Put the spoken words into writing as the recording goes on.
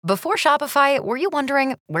Before Shopify, were you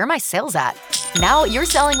wondering, where are my sales at? Now you're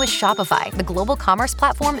selling with Shopify, the global commerce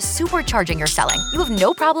platform supercharging your selling. You have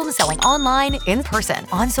no problem selling online, in person,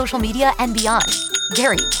 on social media, and beyond.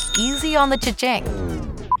 Gary, easy on the cha-ching.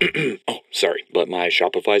 Oh, sorry, but my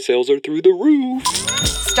Shopify sales are through the roof.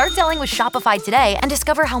 Start selling with Shopify today and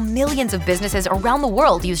discover how millions of businesses around the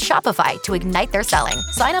world use Shopify to ignite their selling.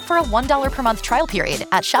 Sign up for a $1 per month trial period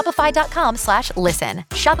at shopify.com/listen.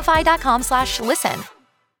 Shopify.com/listen.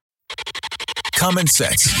 Common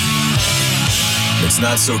sense. It's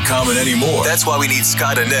not so common anymore. That's why we need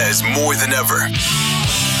Scott ANEZ more than ever.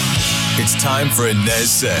 It's time for ANEZ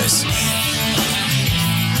SEZ.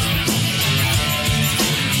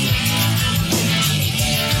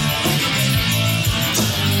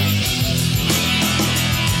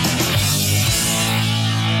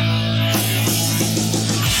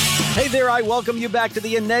 Hey there, I welcome you back to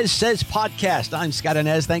the ANEZ SEZ podcast. I'm Scott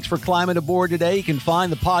ANEZ. Thanks for climbing aboard today. You can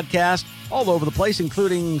find the podcast all over the place,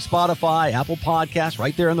 including Spotify, Apple Podcasts,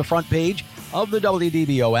 right there on the front page of the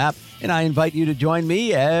WDBO app. And I invite you to join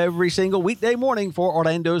me every single weekday morning for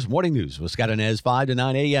Orlando's Morning News with Scott ANEZ, 5 to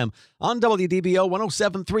 9 a.m. on WDBO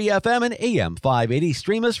 107.3 FM and AM 580.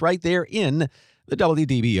 Stream us right there in the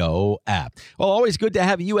WDBO app. Well, always good to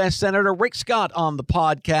have U.S. Senator Rick Scott on the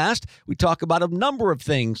podcast. We talk about a number of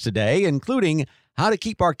things today, including how to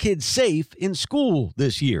keep our kids safe in school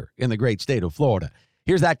this year in the great state of Florida.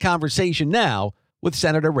 Here's that conversation now with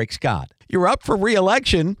Senator Rick Scott. You're up for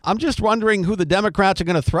re-election. I'm just wondering who the Democrats are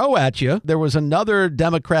going to throw at you. There was another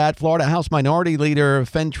Democrat, Florida House Minority Leader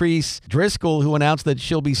Fentrice Driscoll, who announced that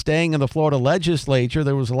she'll be staying in the Florida legislature.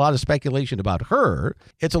 There was a lot of speculation about her.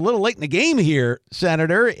 It's a little late in the game here,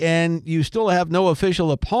 Senator, and you still have no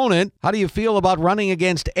official opponent. How do you feel about running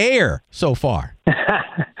against air so far?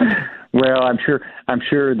 Well, I'm sure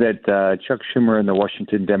that Chuck Schumer and the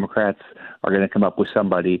Washington Democrats are going to come up with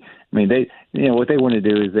somebody. I mean, what they want to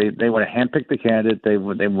do is they want to handpick the candidate. They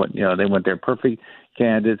want their perfect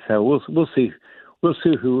candidate. So we'll see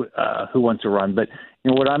who wants to run. But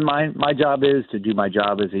what my job is to do my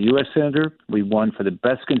job as a U.S. Senator. We won for the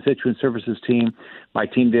best constituent services team my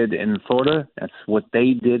team did in Florida. That's what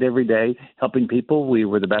they did every day, helping people. We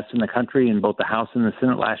were the best in the country in both the House and the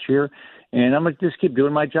Senate last year. And I'm going to just keep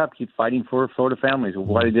doing my job, keep fighting for Florida families,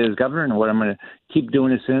 what I did as governor and what I'm going to keep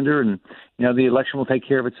doing as senator. And, the election will take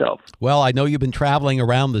care of itself. Well, I know you've been traveling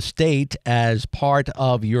around the state as part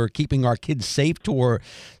of your Keeping Our Kids Safe tour,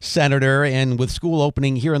 Senator, and with school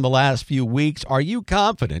opening here in the last few weeks. Are you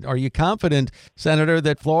confident, Senator,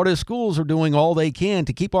 that Florida schools are doing all they can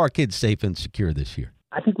to keep our kids safe and secure this year?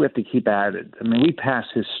 I think we have to keep at it. I mean, we passed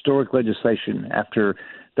historic legislation after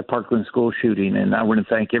the Parkland school shooting, and I want to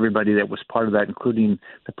thank everybody that was part of that, including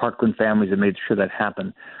the Parkland families that made sure that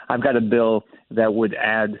happened. I've got a bill that would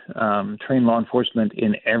add trained law enforcement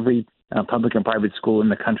in every public and private school in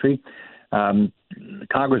the country.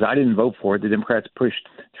 Congress, I didn't vote for it. The Democrats pushed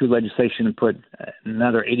through legislation and put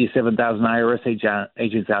another 87,000 IRS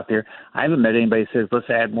agents out there. I haven't met anybody who says, let's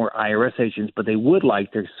add more IRS agents, but they would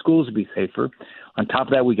like their schools to be safer. On top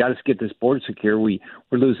of that, we got to get this border secure. We're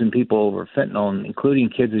losing people over fentanyl, including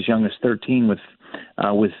kids as young as 13 with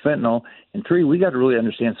fentanyl. And 3, we got to really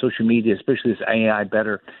understand social media, especially this AI,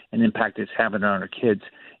 better and impact it's having on our kids.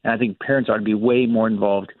 And I think parents ought to be way more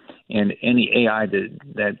involved in any AI that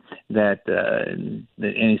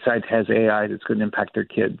any site has AI that's going to impact their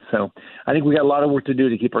kids. So I think we got a lot of work to do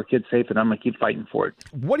to keep our kids safe, and I'm going to keep fighting for it.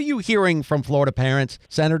 What are you hearing from Florida parents,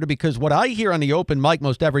 Senator? Because what I hear on the open mic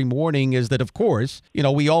most every morning is that, of course,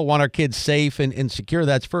 we all want our kids safe and secure.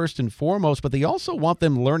 That's first and foremost, but they also want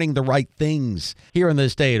them learning the right things here in the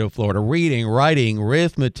state of Florida, reading, writing,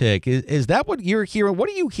 arithmetic. Is that what you're hearing? What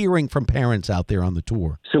are you hearing from parents out there on the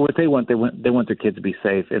tour? So what they want their kids to be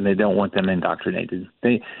safe, and they don't want them indoctrinated.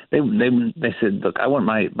 They said, look, I want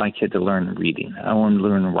my kid to learn reading. I want to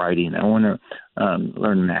learn writing. I want to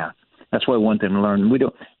learn math. That's what I want them to learn.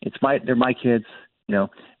 They're my kids.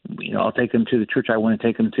 I'll take them to the church I want to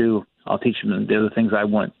take them to. I'll teach them the other things I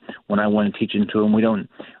want when I want to teach them to them. We don't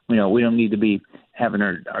need to be having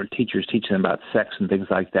our teachers teach them about sex and things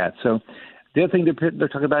like that. So the other thing they're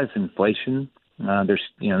talking about is inflation. This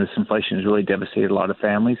inflation has really devastated a lot of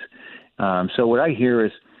families. So what I hear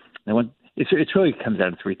is it really comes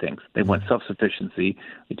out of 3 things. They want self-sufficiency.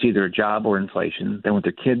 It's either a job or inflation. They want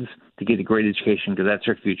their kids to get a great education because that's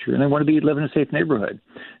their future, and they want to live in a safe neighborhood.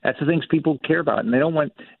 That's the things people care about, and they don't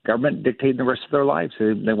want government dictating the rest of their lives.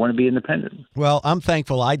 They want to be independent. Well, I'm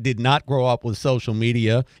thankful I did not grow up with social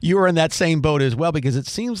media. You were in that same boat as well, because it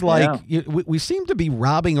seems like we seem to be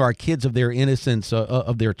robbing our kids of their innocence,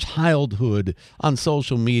 of their childhood on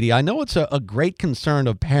social media. I know it's a great concern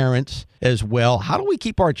of parents as well. How do we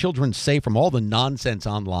keep our children safe from all the nonsense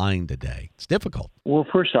online today? It's difficult. Well,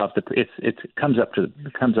 first off, it comes up to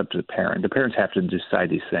the parent. The parents have to decide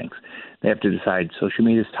these things. They have to decide social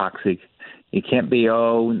media is toxic. It can't be,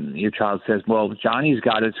 your child says, well, Johnny's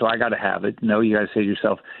got it, so I got to have it. No, you got to say to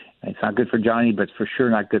yourself, it's not good for Johnny, but it's for sure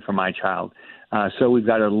not good for my child. So we've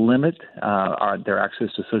got to limit their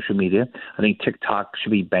access to social media. I think TikTok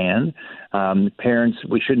should be banned. Parents,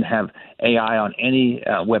 we shouldn't have AI on any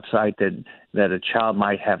website that a child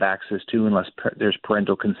might have access to unless there's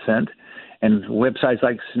parental consent. And websites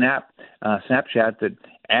like Snapchat that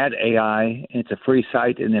add AI, it's a free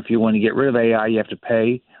site, and if you want to get rid of AI, you have to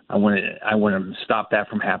pay. I want to stop that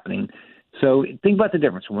from happening. So think about the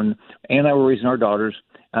difference. When Ann and I were raising our daughters,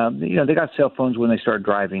 they got cell phones when they started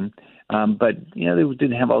driving, but they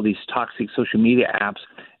didn't have all these toxic social media apps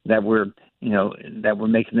that were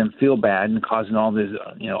making them feel bad and causing all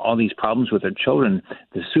these problems with their children,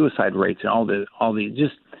 the suicide rates and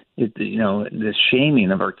the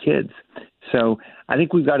shaming of our kids. So I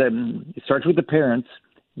think we've got to. It starts with the parents.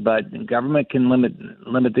 But government can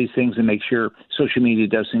limit these things and make sure social media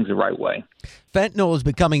does things the right way. Fentanyl is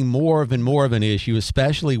becoming more and more of an issue,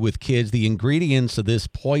 especially with kids. The ingredients of this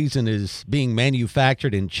poison is being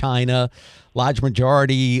manufactured in China. Large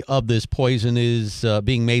majority of this poison is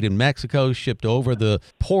being made in Mexico, shipped over the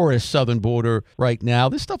porous southern border right now.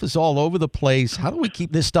 This stuff is all over the place. How do we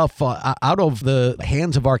keep this stuff out of the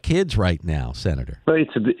hands of our kids right now, Senator? Well,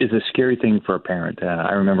 it's a scary thing for a parent.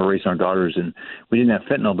 I remember raising our daughters, and we didn't have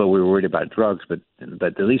fentanyl, but we were worried about drugs. But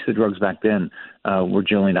at least the drugs back then were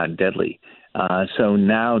generally not deadly. So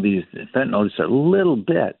now these fentanyl, just a little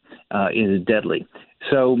bit, is deadly.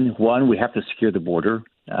 So one, we have to secure the border.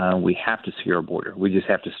 We have to secure our border. We just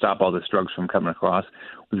have to stop all this drugs from coming across.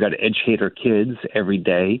 We've got to educate our kids every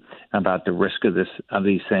day about the risk of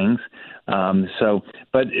these things.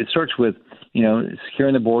 But it starts with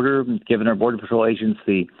securing the border, giving our Border Patrol agents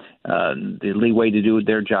the leeway to do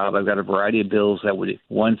their job. I've got a variety of bills that would,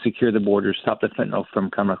 one, secure the border, stop the fentanyl from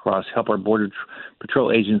coming across, help our Border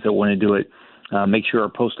Patrol agents that want to do it, make sure our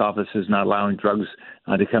post office is not allowing drugs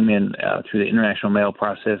to come in through the international mail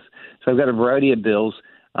process. So I've got a variety of bills.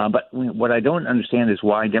 But what I don't understand is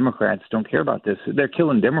why Democrats don't care about this. They're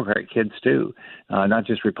killing Democrat kids too, not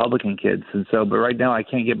just Republican kids. But right now I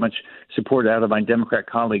can't get much support out of my Democrat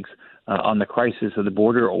colleagues on the crisis of the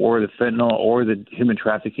border, or the fentanyl, or the human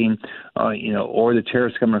trafficking, or the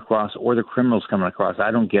terrorists coming across, or the criminals coming across.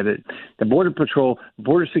 I don't get it. The Border Patrol,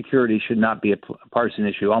 border security should not be a partisan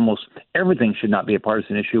issue. Almost everything should not be a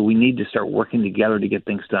partisan issue. We need to start working together to get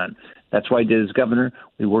things done. That's why I did as governor.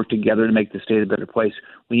 We worked together to make the state a better place.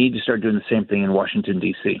 We need to start doing the same thing in Washington,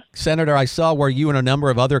 D.C. Senator, I saw where you and a number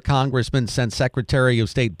of other congressmen sent Secretary of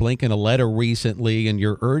State Blinken a letter recently, and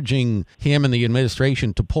you're urging him and the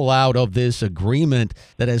administration to pull out of this agreement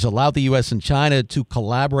that has allowed the U.S. and China to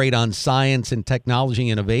collaborate on science and technology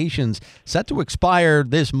innovations, set to expire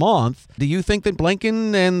this month. Do you think that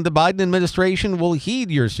Blinken and the Biden administration will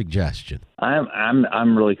heed your suggestion?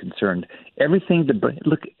 I'm really concerned. Everything the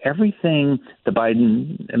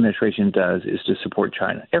Biden administration does is to support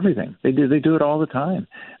China. Everything they do it all the time.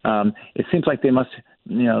 It seems like they must,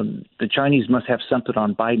 the Chinese must have something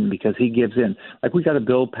on Biden because he gives in. Like we got a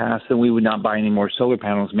bill passed that we would not buy any more solar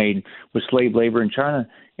panels made with slave labor in China,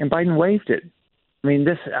 and Biden waived it. I mean,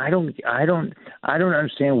 I don't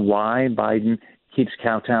understand why Biden keeps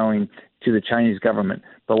kowtowing to the Chinese government.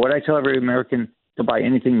 But what I tell every American, to buy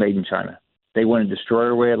anything made in China. They want to destroy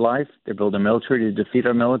our way of life. They build a military to defeat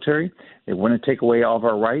our military. They want to take away all of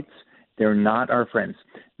our rights. They're not our friends.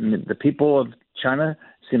 The people of China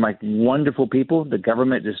seem like wonderful people. The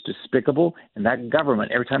government is despicable. And that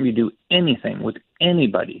government, every time you do anything with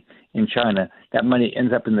anybody in China, that money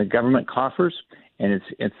ends up in the government coffers, and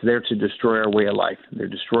it's there to destroy our way of life. They're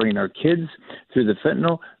destroying our kids through the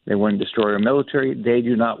fentanyl. They want to destroy our military. They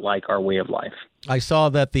do not like our way of life. I saw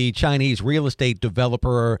that the Chinese real estate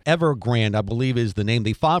developer Evergrande, I believe is the name,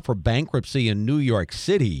 they filed for bankruptcy in New York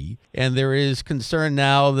City. And there is concern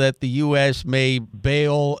now that the U.S. may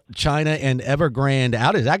bail China and Evergrande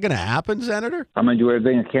out. Is that going to happen, Senator? I'm going to do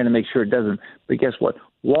everything I can to make sure it doesn't. But guess what?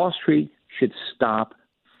 Wall Street should stop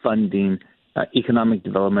funding economic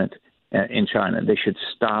development in China. They should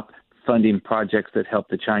stop funding projects that help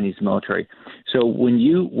the Chinese military. So when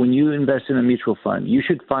you invest in a mutual fund, you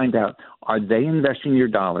should find out, are they investing your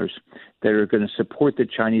dollars that are going to support the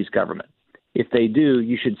Chinese government? If they do,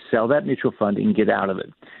 you should sell that mutual fund and get out of it.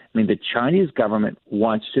 I mean, the Chinese government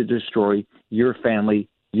wants to destroy your family,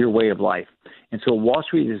 your way of life. And so Wall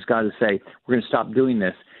Street has got to say, we're going to stop doing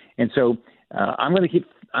this. And so I'm going to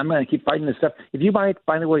keep fighting this stuff. If you buy,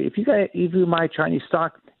 by the way, if you buy Chinese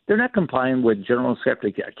stock, they're not complying with general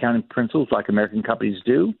accounting principles like American companies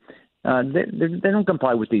do. They don't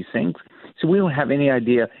comply with these things. So we don't have any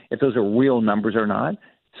idea if those are real numbers or not.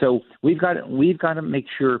 So we've got to make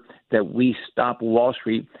sure that we stop Wall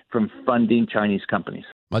Street from funding Chinese companies.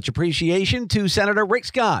 Much appreciation to Senator Rick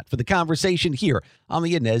Scott for the conversation here on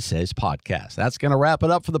the ANEZ SEZ podcast. That's going to wrap it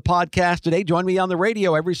up for the podcast today. Join me on the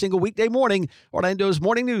radio every single weekday morning. Orlando's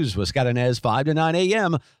Morning News with Scott and Nez, 5 to 9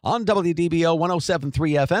 a.m. on WDBO 107.3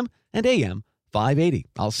 FM and AM 580.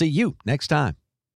 I'll see you next time.